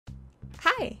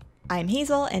Hi, I'm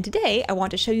Hazel, and today I want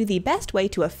to show you the best way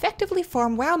to effectively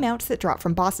farm WoW mounts that drop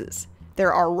from bosses.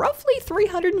 There are roughly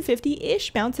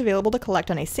 350-ish mounts available to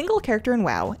collect on a single character in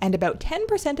WoW, and about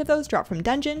 10% of those drop from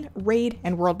dungeon, raid,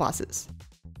 and world bosses.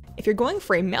 If you're going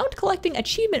for a mount collecting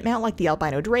achievement mount like the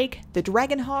Albino Drake, the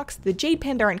Dragon Hawks, the Jade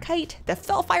Pandaren Kite, the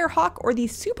Felfire Hawk, or the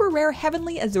super rare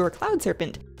Heavenly Azure Cloud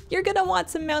Serpent, you're gonna want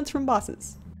some mounts from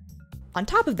bosses. On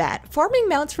top of that, farming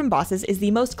mounts from bosses is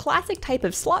the most classic type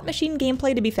of slot machine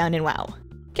gameplay to be found in WoW.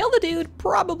 Kill the dude,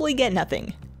 probably get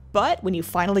nothing. But when you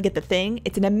finally get the thing,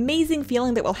 it's an amazing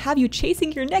feeling that will have you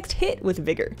chasing your next hit with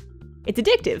vigor. It's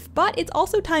addictive, but it's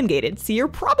also time-gated, so you're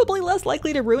probably less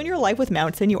likely to ruin your life with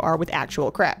mounts than you are with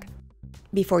actual crack.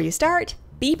 Before you start,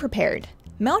 be prepared.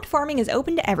 Mount farming is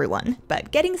open to everyone,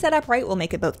 but getting set up right will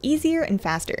make it both easier and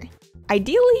faster.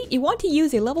 Ideally, you want to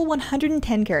use a level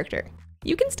 110 character.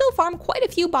 You can still farm quite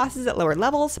a few bosses at lower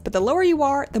levels, but the lower you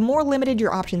are, the more limited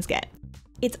your options get.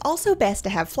 It's also best to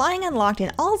have flying unlocked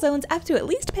in all zones up to at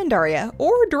least Pandaria,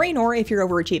 or Draenor if you're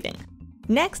overachieving.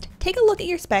 Next, take a look at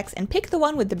your specs and pick the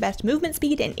one with the best movement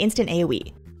speed and instant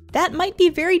AoE. That might be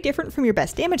very different from your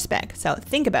best damage spec, so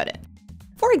think about it.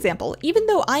 For example, even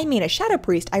though I made a Shadow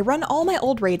Priest, I run all my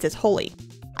old raids as Holy.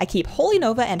 I keep Holy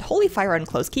Nova and Holy Fire on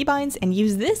close keybinds, and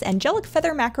use this Angelic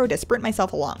Feather macro to sprint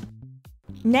myself along.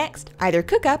 Next, either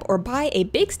cook up or buy a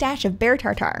big stash of Bear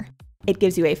Tartar. It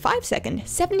gives you a 5-second,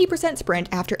 70% sprint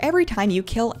after every time you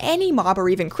kill any mob or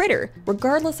even critter,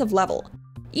 regardless of level.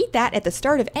 Eat that at the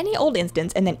start of any old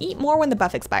instance and then eat more when the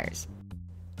buff expires.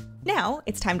 Now,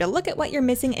 it's time to look at what you're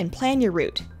missing and plan your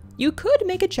route. You could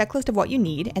make a checklist of what you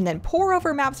need and then pore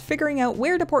over maps figuring out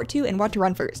where to port to and what to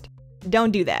run first. Don't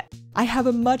do that. I have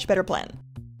a much better plan.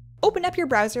 Open up your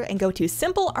browser and go to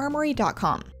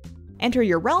simplearmory.com. Enter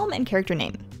your realm and character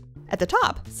name. At the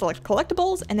top, select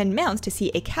collectibles and then mounts to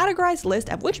see a categorized list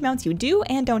of which mounts you do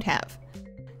and don't have.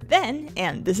 Then,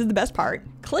 and this is the best part,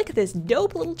 click this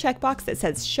dope little checkbox that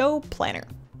says Show Planner.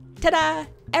 Ta-da!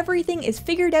 Everything is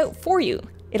figured out for you.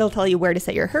 It'll tell you where to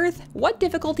set your hearth, what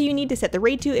difficulty you need to set the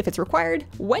raid to if it's required,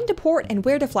 when to port, and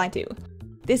where to fly to.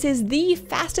 This is the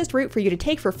fastest route for you to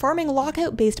take for farming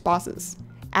lockout-based bosses.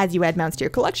 As you add mounts to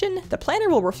your collection, the planner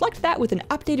will reflect that with an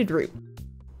updated route.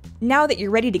 Now that you're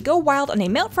ready to go wild on a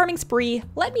mount farming spree,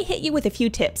 let me hit you with a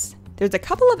few tips. There's a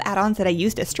couple of add-ons that I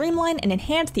use to streamline and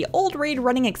enhance the old raid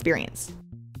running experience.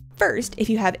 First, if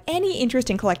you have any interest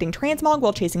in collecting transmog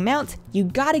while chasing mounts, you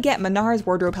gotta get Minar's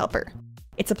Wardrobe Helper.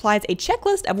 It supplies a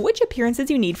checklist of which appearances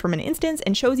you need from an instance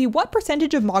and shows you what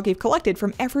percentage of mog you've collected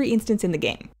from every instance in the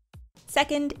game.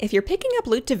 Second, if you're picking up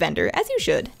loot to vendor, as you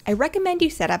should, I recommend you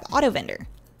set up Auto Vendor.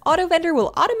 Auto Vendor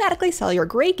will automatically sell your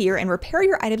gray gear and repair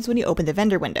your items when you open the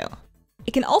vendor window.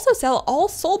 It can also sell all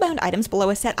soulbound items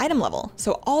below a set item level,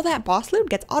 so all that boss loot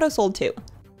gets auto-sold too.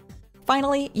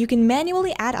 Finally, you can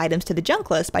manually add items to the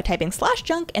junk list by typing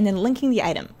 /junk and then linking the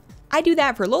item. I do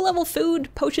that for low-level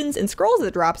food, potions, and scrolls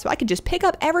that drop so I can just pick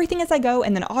up everything as I go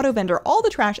and then auto-vendor all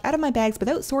the trash out of my bags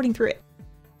without sorting through it.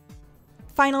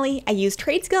 Finally, I use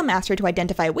Tradescale Master to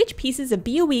identify which pieces of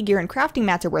BOE gear and crafting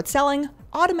mats are worth selling,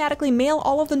 automatically mail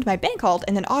all of them to my bank vault,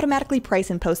 and then automatically price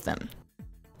and post them.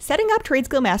 Setting up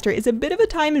Tradescale Master is a bit of a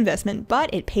time investment,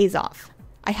 but it pays off.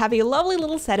 I have a lovely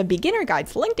little set of beginner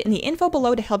guides linked in the info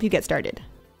below to help you get started.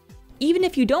 Even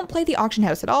if you don't play the auction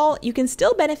house at all, you can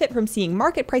still benefit from seeing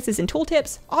market prices and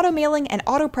tooltips, auto-mailing, and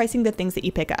auto-pricing the things that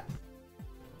you pick up.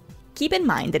 Keep in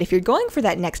mind that if you're going for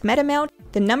that next meta mount,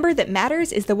 the number that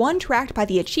matters is the one tracked by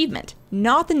the achievement,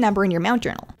 not the number in your mount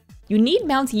journal. You need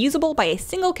mounts usable by a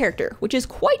single character, which is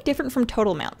quite different from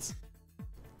total mounts.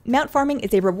 Mount farming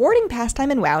is a rewarding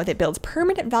pastime in WoW that builds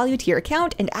permanent value to your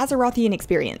account and Azerothian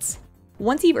experience.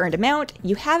 Once you've earned a mount,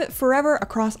 you have it forever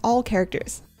across all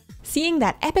characters. Seeing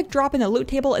that epic drop in the loot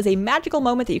table is a magical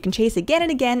moment that you can chase again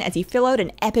and again as you fill out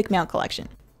an epic mount collection.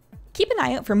 Keep an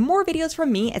eye out for more videos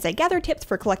from me as I gather tips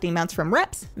for collecting mounts from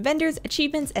reps, vendors,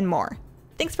 achievements, and more.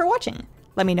 Thanks for watching.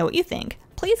 Let me know what you think.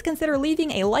 Please consider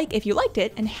leaving a like if you liked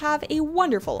it, and have a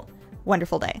wonderful,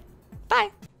 wonderful day. Bye!